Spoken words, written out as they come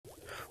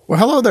Well,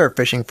 hello there,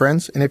 fishing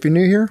friends, and if you're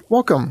new here,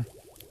 welcome.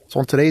 So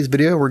in today's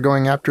video, we're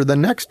going after the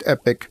next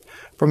epic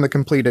from the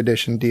Complete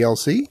Edition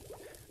DLC,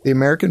 the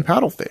American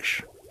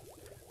Paddlefish.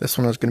 This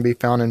one is going to be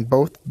found in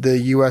both the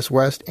US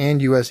West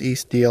and US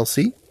East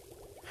DLC.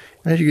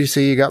 And as you can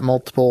see, you got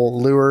multiple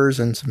lures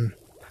and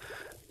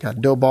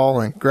got dough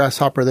ball and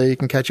grasshopper there you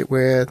can catch it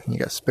with. And you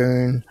got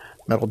spoon,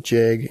 metal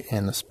jig,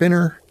 and the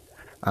spinner.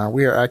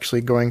 We are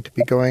actually going to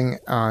be going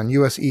on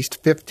US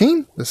East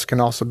 15. This can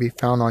also be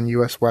found on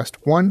US West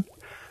 1.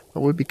 But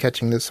we'll be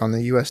catching this on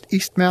the US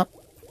East map.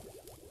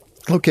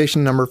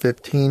 Location number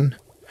 15.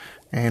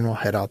 And we'll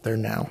head out there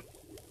now.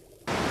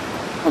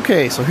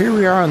 Okay, so here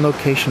we are on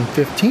location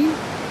 15.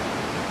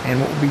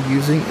 And what we'll be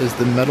using is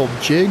the metal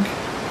jig.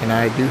 And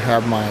I do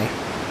have my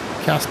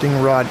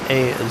casting rod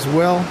A as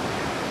well.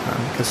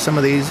 Because some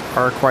of these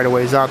are quite a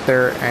ways out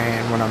there.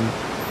 And when I'm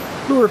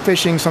lure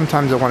fishing,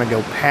 sometimes I want to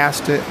go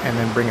past it and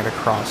then bring it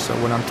across. So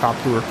when I'm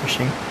top lure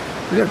fishing,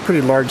 we got a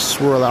pretty large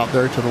swirl out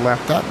there to the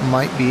left. That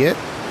might be it.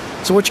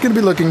 So what you're going to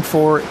be looking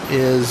for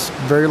is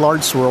very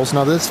large swirls.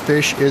 Now this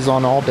fish is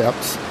on all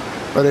depths,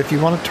 but if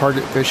you want to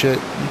target fish it,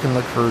 you can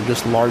look for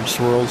just large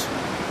swirls.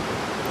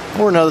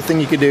 Or another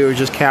thing you could do is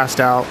just cast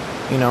out,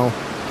 you know,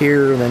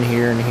 here and then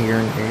here and here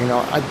and here. You know,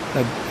 I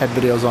had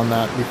videos on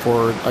that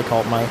before. I call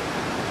it my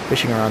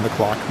fishing around the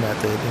clock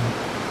method.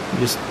 And you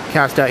just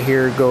cast out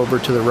here, go over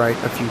to the right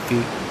a few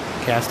feet,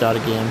 cast out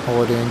again,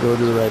 pull it in, go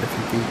to the right a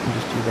few feet, and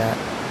just do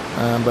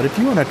that. But if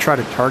you want to try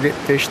to target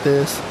fish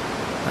this,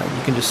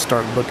 you can just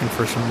start looking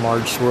for some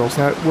large swirls.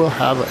 Now it will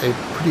have a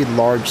pretty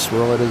large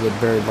swirl. It is a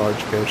very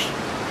large fish.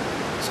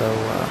 So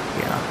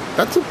yeah,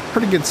 that's a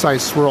pretty good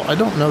sized swirl. I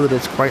don't know that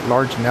it's quite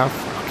large enough.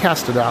 I'll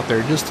cast it out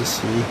there just to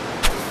see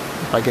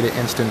if I get an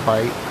instant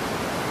bite.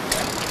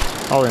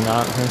 Probably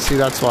not. And see,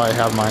 that's why I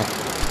have my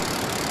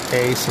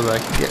A so that I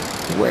can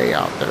get way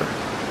out there.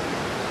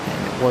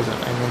 And it wasn't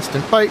an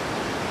instant bite,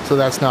 so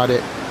that's not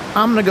it.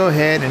 I'm going to go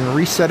ahead and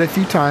reset a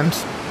few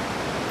times.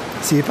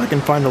 See if I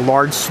can find a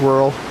large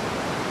swirl.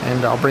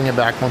 And I'll bring it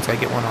back once I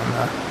get one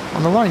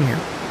on the line here.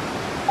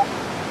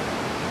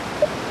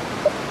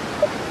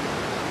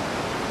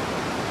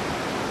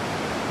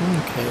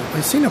 Okay,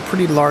 I seen a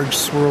pretty large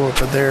swirl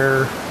over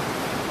there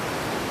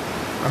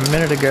a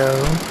minute ago.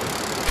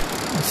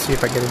 Let's see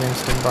if I get an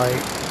instant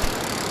bite.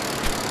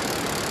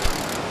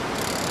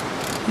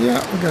 Yeah,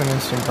 we got an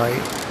instant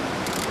bite.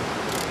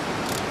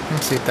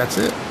 Let's see if that's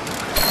it.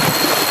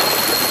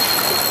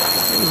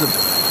 It was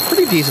a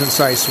pretty decent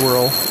sized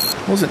swirl.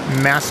 Wasn't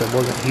massive,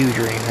 wasn't huge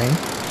or anything.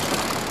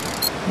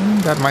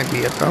 That might be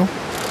it though.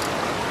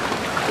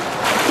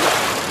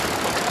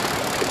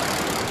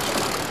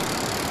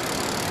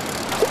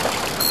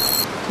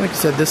 Like I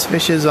said, this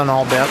fish is on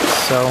all depths,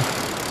 so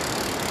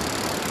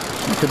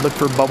you could look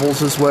for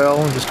bubbles as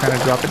well and just kind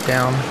of drop it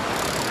down.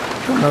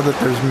 I don't know that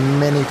there's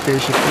many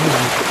fish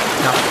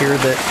out here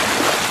that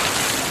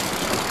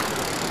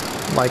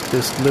like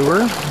this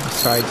lure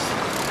besides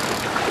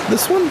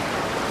this one.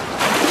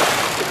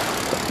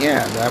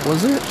 Yeah, that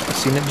was it. I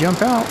seen it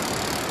jump out.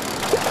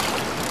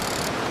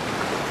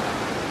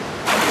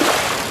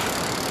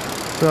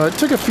 So it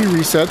took a few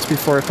resets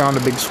before I found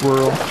a big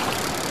swirl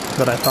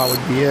that I thought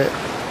would be it.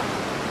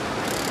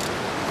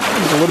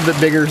 It was a little bit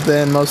bigger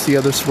than most of the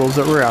other swirls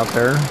that were out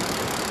there.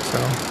 So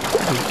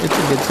it's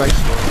a good size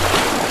swirl.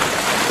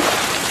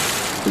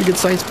 Pretty good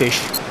size fish.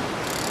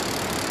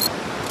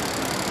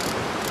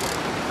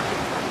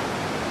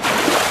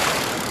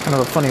 Kind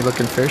of a funny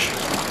looking fish.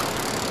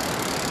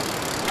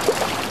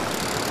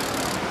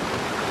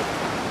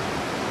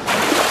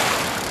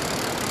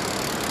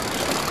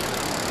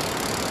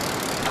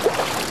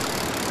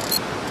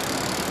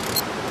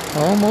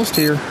 Almost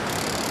here.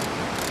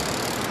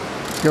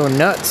 It's going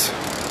nuts.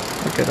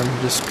 Look at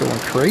him just going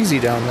crazy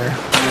down there.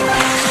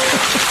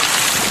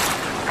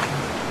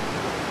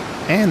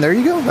 And there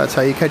you go. That's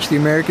how you catch the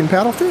American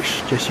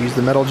paddlefish. Just use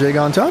the metal jig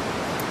on top.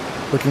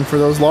 Looking for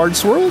those large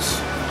swirls.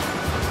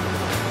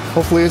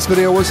 Hopefully this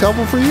video was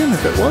helpful for you. And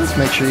if it was,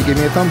 make sure you give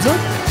me a thumbs up.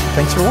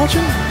 Thanks for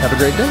watching. Have a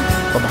great day.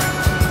 Bye-bye.